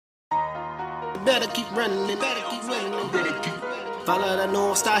better keep running, better keep running, better keep. Follow the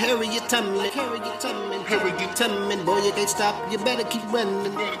North Star, Harriet Tubman, Harriet Tubman, Harriet Tubman. Boy, you can't stop, you better keep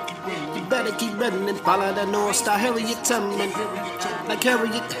running, you better keep running. Follow the North Star, Harriet Tubman, like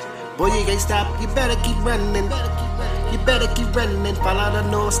Harriet. Boy, you can't stop, you better keep running, you better keep running. Follow the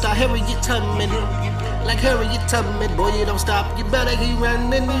North Star, Harriet Tubman, like Harriet Tubman. Boy, you don't stop, you better keep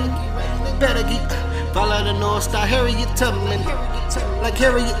running, better keep. Follow the North Star, Harriet Tubman, like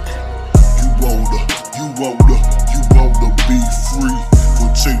Harriet. You wanna be free. Go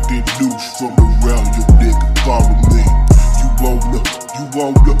take that noose from around your neck and follow me. You wanna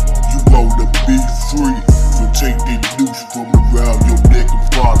be free. Go take that noose from around your neck and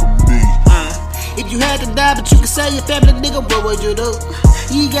follow me. If you had to die, but you could say your family, nigga, what would you do?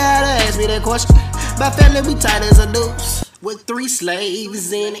 You gotta ask me that question. My family, we tight as a noose, with 3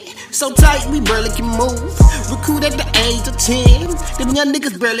 slaves in it. So tight, we barely can move. Recruit at the age of 10. Them young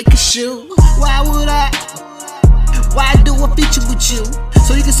niggas barely can shoot. Why would I? Why do a feature with you?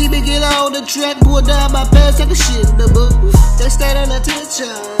 So you can see me get on the track, pull down my pants, take a shit in the booth. They stay on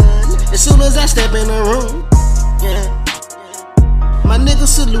attention as soon as I step in the room. Yeah, my niggas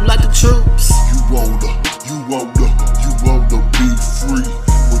salute like the troops. You wanna be free.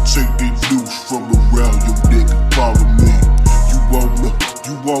 Well, take that noose from around your neck and follow me.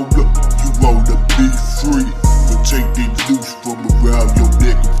 You wanna be free. Well, take that noose from around your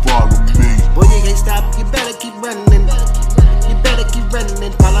neck and follow me. Boy, you can't stop, you better keep running, you better keep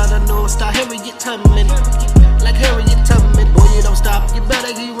running. Follow the North Star, Harriet Tubman, like Harriet Tubman. Boy, you don't stop, you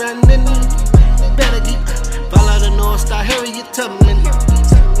better keep running, better keep. Follow the North Star, Harriet Tubman,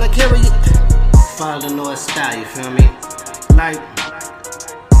 like Harriet. Follow the North Star, you feel me? Like,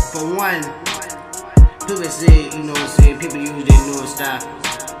 for one, people say, you know what I'm saying, people use their North Star,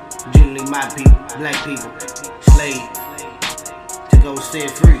 generally my people, black people, slave, to go set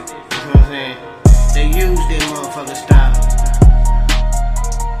free, you know what I'm saying? They use their motherfucking star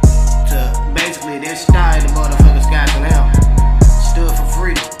to, basically, their star in the motherfucking sky for them, stood for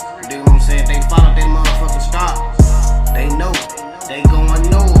freedom, you know what I'm saying? They follow that motherfucking star, they know, they going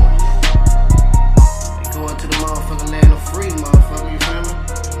north. Going to the motherfucking land of freedom, motherfucker, you feel me?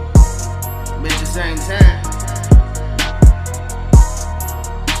 But at the same time,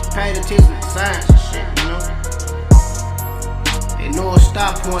 pay attention to science and shit, you know? They North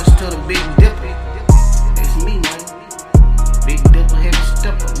Star points to the Big Dipper. It's me, man. Big Dipper, heavy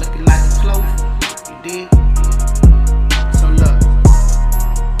stepper, looking like a clover. You dig? So look,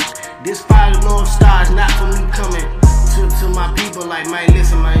 this follow the North Star is not for me coming to my people like, man,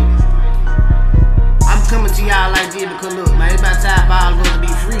 listen, man. I'm coming to y'all like this because look, man, it's about time for all of us to be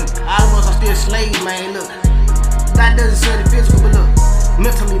free. All of us are still slaves, man, look. That doesn't say the physical, but look,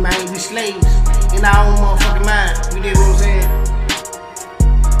 mentally, man, we slaves in our own motherfucking mind. You dig what I'm saying?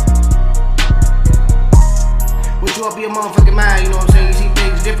 But you up your motherfucking mind, you know what I'm saying? You see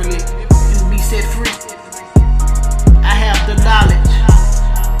things differently. You can be set free. I have the knowledge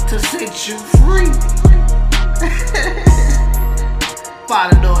to set you free.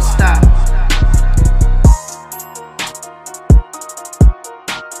 Follow the North Star.